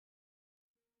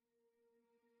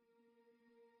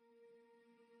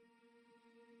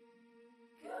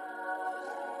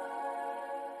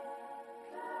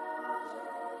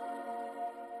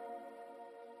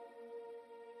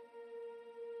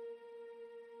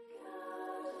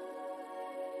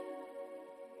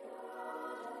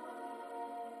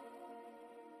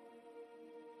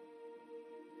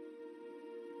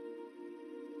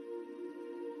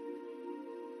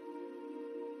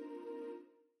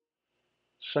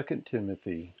Second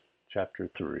Timothy chapter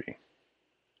 3.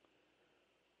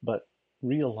 But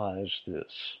realize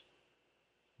this,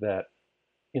 that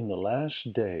in the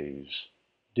last days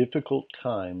difficult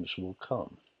times will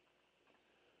come.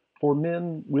 For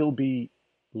men will be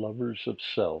lovers of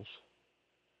self,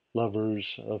 lovers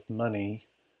of money,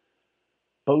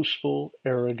 boastful,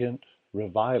 arrogant,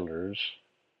 revilers,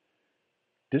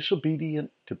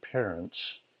 disobedient to parents,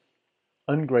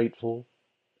 ungrateful,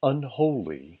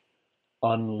 unholy,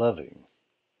 unloving,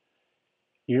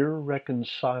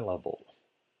 irreconcilable,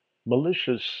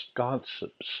 malicious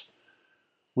gossips,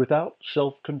 without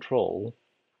self-control,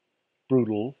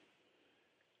 brutal,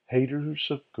 haters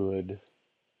of good,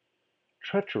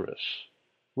 treacherous,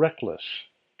 reckless,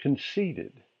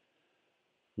 conceited,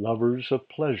 lovers of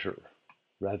pleasure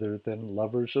rather than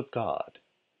lovers of God,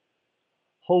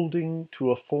 holding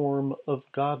to a form of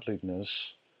godliness,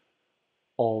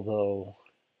 although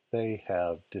they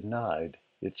have denied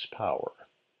its power.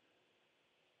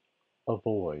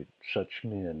 Avoid such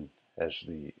men as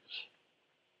these.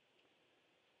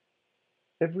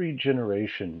 Every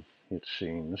generation, it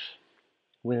seems,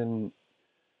 when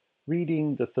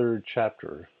reading the third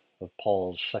chapter of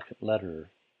Paul's second letter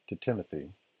to Timothy,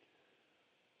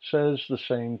 says the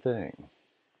same thing.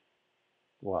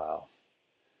 Wow,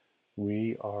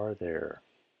 we are there.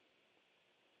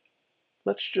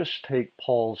 Let's just take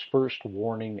Paul's first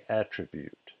warning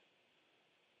attribute,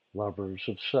 lovers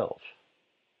of self.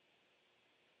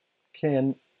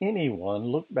 Can anyone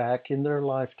look back in their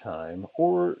lifetime,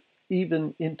 or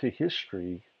even into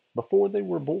history before they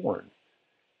were born,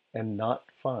 and not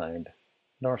find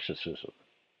narcissism?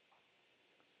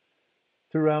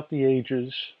 Throughout the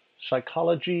ages,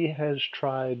 psychology has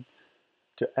tried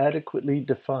to adequately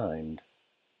define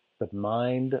the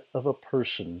mind of a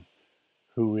person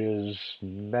who is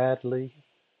madly,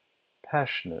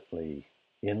 passionately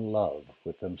in love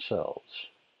with themselves.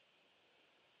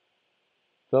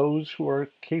 Those who are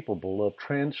capable of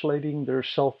translating their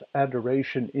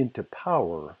self-adoration into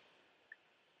power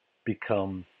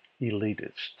become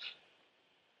elitists.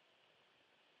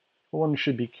 One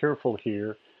should be careful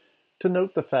here to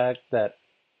note the fact that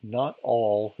not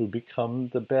all who become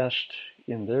the best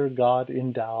in their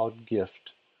God-endowed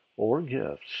gift or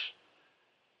gifts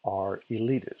are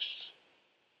elitists.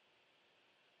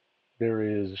 There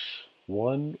is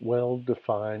one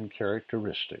well-defined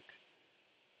characteristic,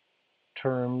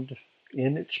 termed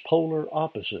in its polar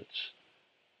opposites,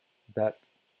 that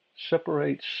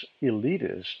separates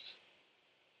elitists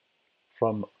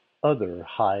from other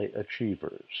high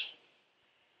achievers: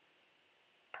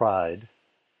 pride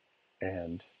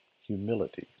and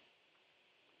humility.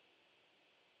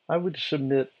 I would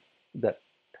submit that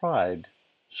pride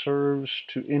serves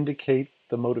to indicate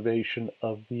the motivation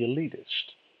of the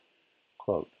elitist.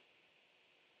 Quote,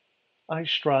 I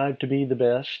strive to be the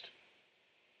best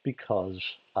because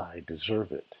I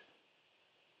deserve it.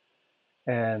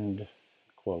 And,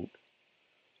 quote,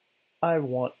 I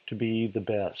want to be the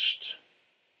best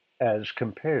as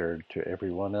compared to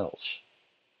everyone else.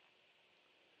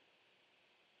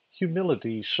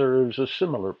 Humility serves a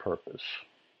similar purpose,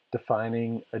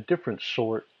 defining a different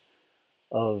sort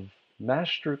of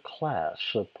master class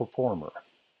of performer.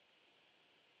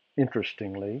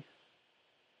 Interestingly,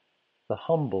 the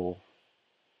humble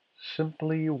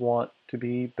simply want to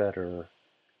be better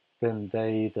than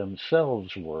they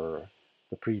themselves were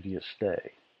the previous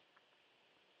day.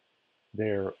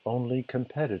 Their only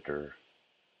competitor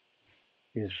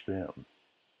is them.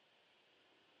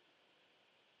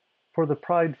 For the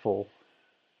prideful,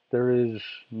 there is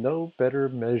no better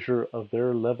measure of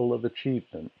their level of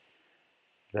achievement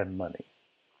than money.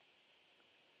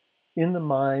 In the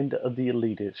mind of the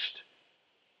elitist,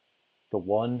 the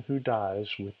one who dies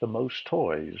with the most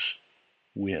toys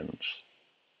wins.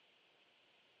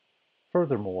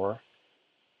 Furthermore,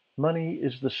 money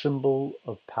is the symbol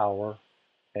of power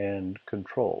and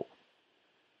control.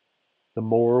 The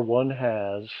more one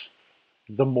has,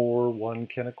 the more one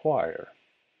can acquire.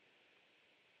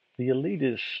 The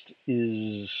elitist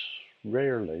is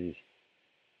rarely,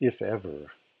 if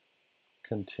ever,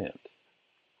 content.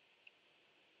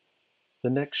 The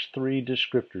next three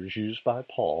descriptors used by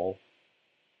Paul,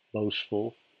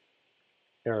 boastful,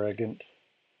 arrogant,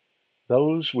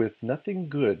 those with nothing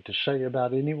good to say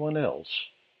about anyone else,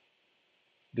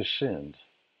 descend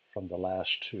from the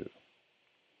last two.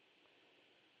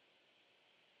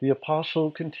 The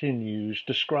apostle continues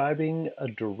describing a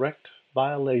direct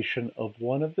violation of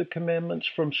one of the commandments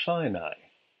from Sinai,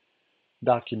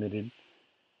 documented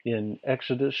in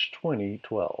Exodus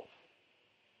 20:12.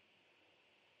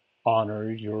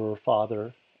 Honor your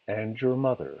father and your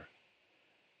mother,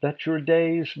 that your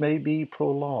days may be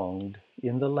prolonged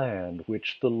in the land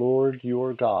which the Lord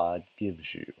your God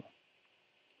gives you.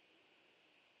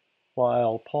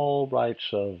 While Paul writes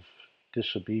of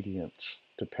disobedience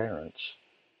to parents,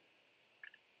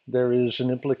 there is an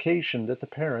implication that the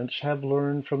parents have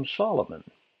learned from Solomon,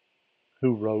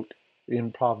 who wrote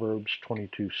in Proverbs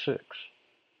 22:6,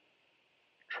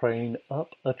 "Train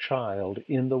up a child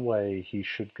in the way he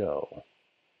should go.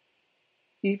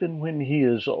 Even when he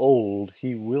is old,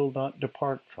 he will not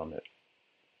depart from it."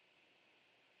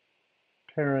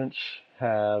 Parents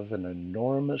have an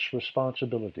enormous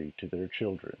responsibility to their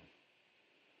children.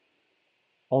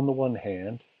 On the one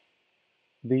hand,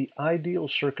 the ideal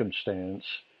circumstance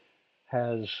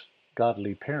has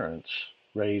godly parents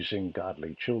raising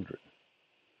godly children.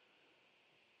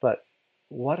 But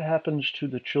what happens to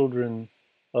the children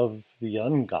of the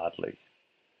ungodly?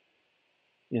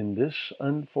 In this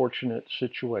unfortunate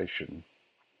situation,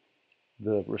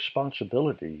 the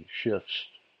responsibility shifts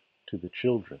to the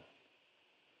children.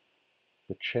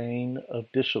 The chain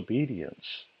of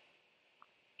disobedience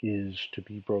is to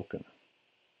be broken.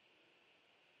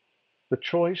 The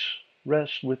choice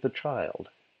rests with the child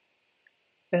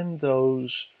and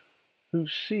those who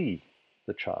see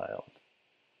the child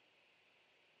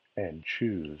and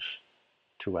choose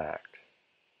to act.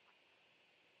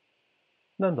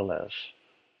 Nonetheless,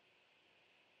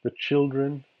 the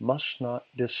children must not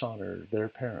dishonor their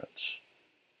parents,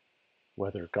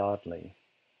 whether godly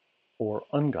or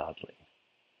ungodly.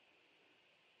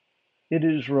 It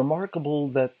is remarkable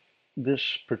that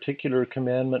this particular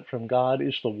commandment from God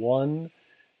is the one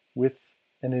with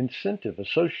an incentive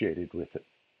associated with it.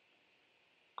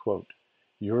 Quote,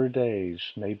 "Your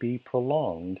days may be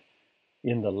prolonged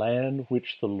in the land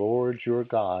which the Lord your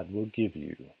God will give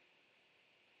you."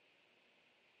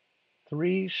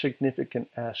 Three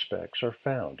significant aspects are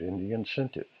found in the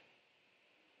incentive: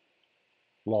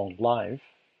 long life,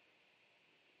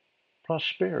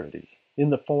 prosperity in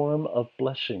the form of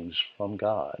blessings from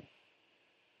God,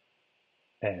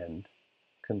 and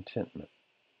contentment.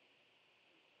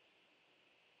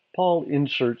 Paul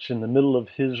inserts in the middle of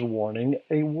his warning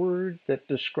a word that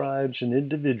describes an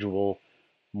individual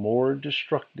more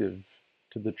destructive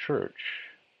to the church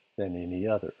than any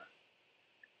other: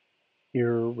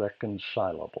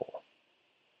 irreconcilable.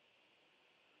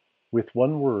 With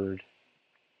one word,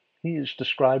 he is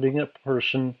describing a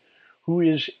person who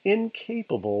is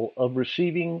incapable of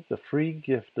receiving the free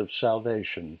gift of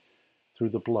salvation through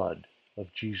the blood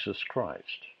of Jesus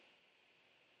Christ.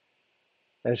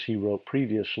 As he wrote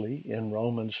previously in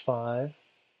Romans 5,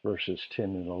 verses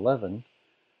 10 and 11,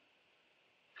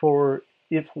 "For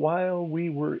if while we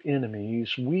were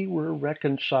enemies we were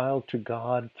reconciled to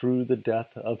God through the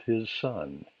death of his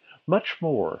Son, much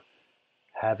more,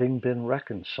 having been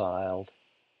reconciled,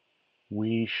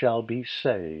 we shall be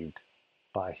saved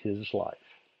by his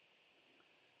life.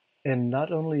 And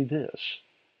not only this,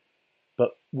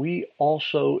 but we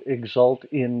also exult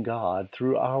in God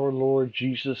through our Lord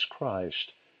Jesus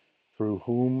Christ, through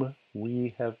whom we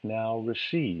have now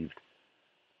received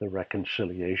the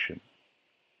reconciliation."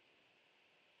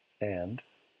 And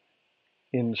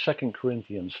in 2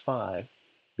 Corinthians 5,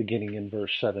 beginning in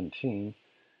verse 17,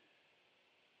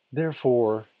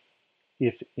 "Therefore,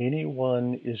 if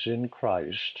anyone is in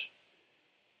Christ,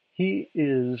 he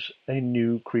is a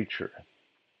new creature.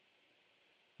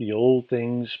 The old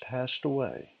things passed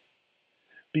away.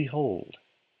 Behold,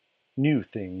 new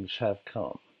things have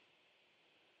come.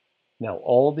 Now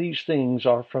all these things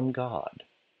are from God,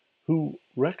 who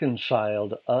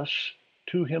reconciled us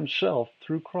to himself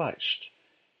through Christ,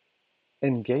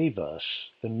 and gave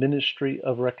us the ministry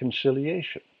of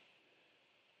reconciliation,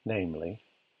 namely,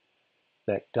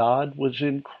 that God was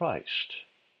in Christ,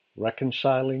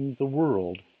 reconciling the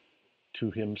world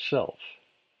to himself,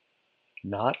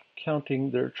 not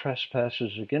counting their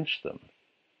trespasses against them,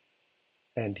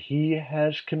 and he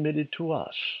has committed to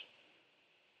us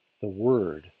the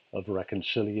word of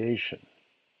reconciliation.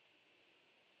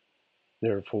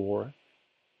 Therefore,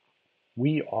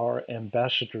 we are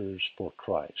ambassadors for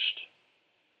Christ,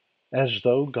 as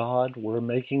though God were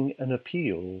making an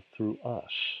appeal through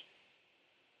us.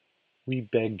 We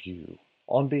beg you,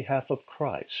 on behalf of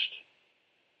Christ,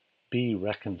 be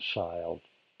reconciled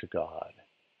to God."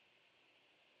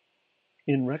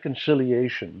 In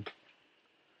reconciliation,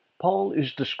 Paul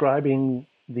is describing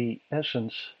the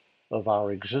essence of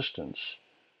our existence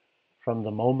from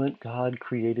the moment God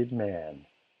created man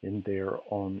in their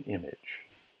own image.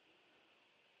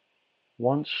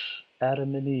 Once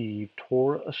Adam and Eve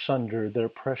tore asunder their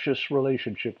precious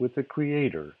relationship with the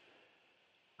Creator,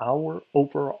 our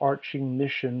overarching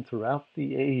mission throughout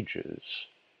the ages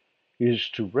is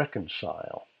to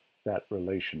reconcile that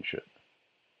relationship.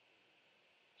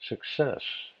 Success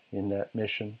in that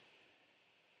mission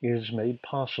is made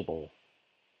possible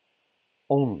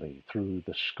only through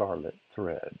the scarlet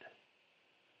thread,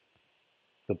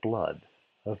 the blood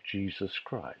of Jesus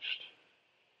Christ.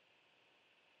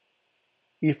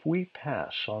 If we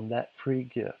pass on that free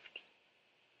gift,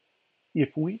 if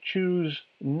we choose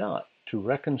not to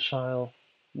reconcile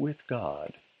with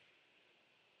God,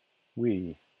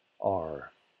 we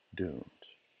are doomed.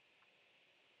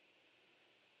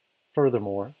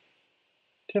 Furthermore,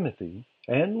 Timothy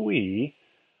and we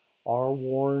are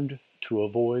warned to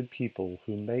avoid people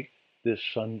who make this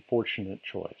unfortunate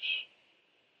choice.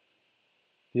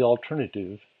 The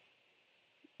alternative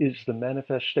is the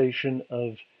manifestation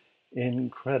of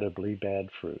incredibly bad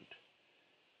fruit,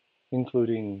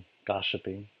 including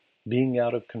gossiping, being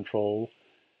out of control,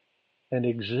 and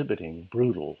exhibiting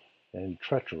brutal and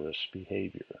treacherous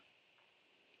behavior.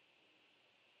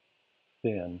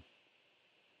 Then,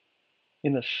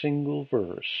 in a single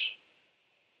verse,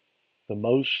 the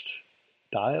most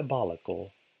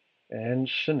diabolical and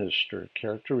sinister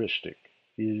characteristic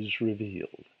is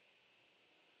revealed.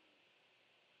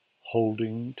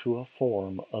 Holding to a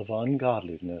form of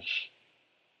ungodliness,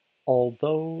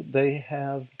 although they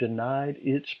have denied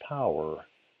its power,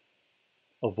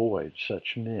 avoid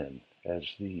such men as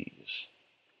these.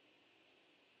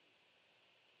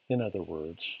 In other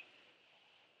words,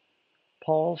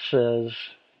 Paul says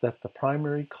that the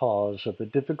primary cause of the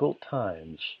difficult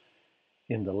times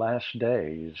in the last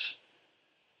days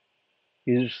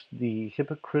is the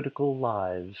hypocritical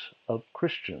lives of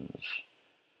Christians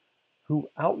who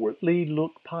outwardly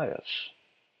look pious,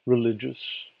 religious,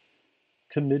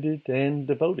 committed, and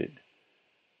devoted,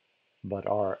 but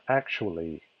are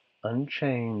actually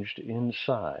unchanged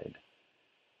inside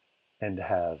and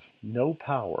have no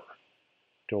power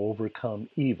to overcome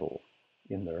evil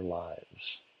in their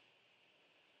lives.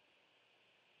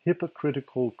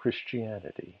 Hypocritical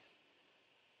Christianity,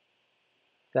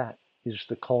 that is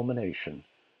the culmination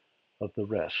of the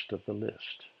rest of the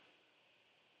list.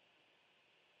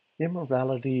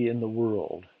 Immorality in the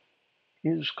world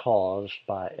is caused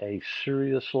by a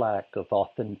serious lack of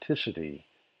authenticity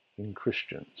in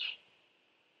Christians.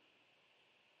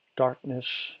 Darkness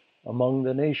among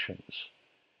the nations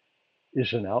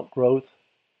is an outgrowth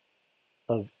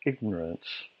of ignorance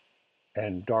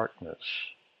and darkness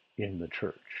in the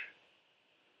church.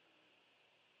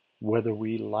 Whether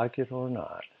we like it or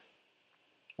not,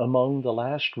 among the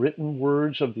last written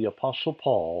words of the Apostle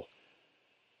Paul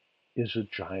is a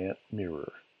giant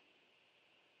mirror.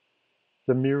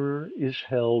 The mirror is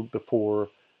held before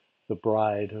the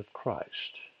bride of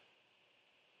Christ,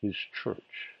 his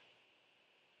church.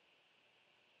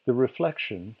 The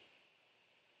reflection,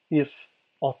 if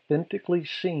authentically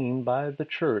seen by the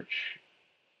church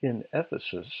in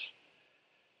Ephesus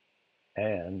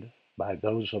and by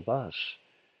those of us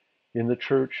in the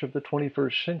church of the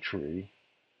 21st century,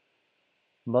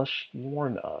 must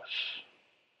warn us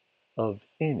of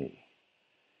any,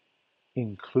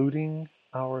 including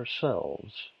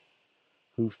ourselves,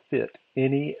 who fit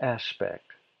any aspect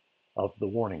of the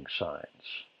warning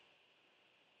signs.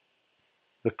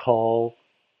 The call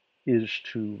is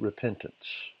to repentance.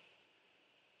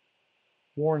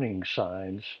 Warning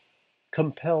signs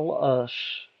compel us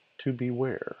to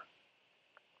beware.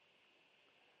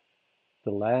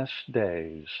 The last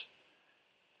days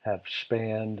have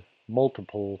spanned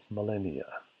multiple millennia.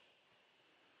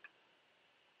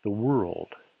 The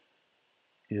world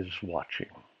is watching.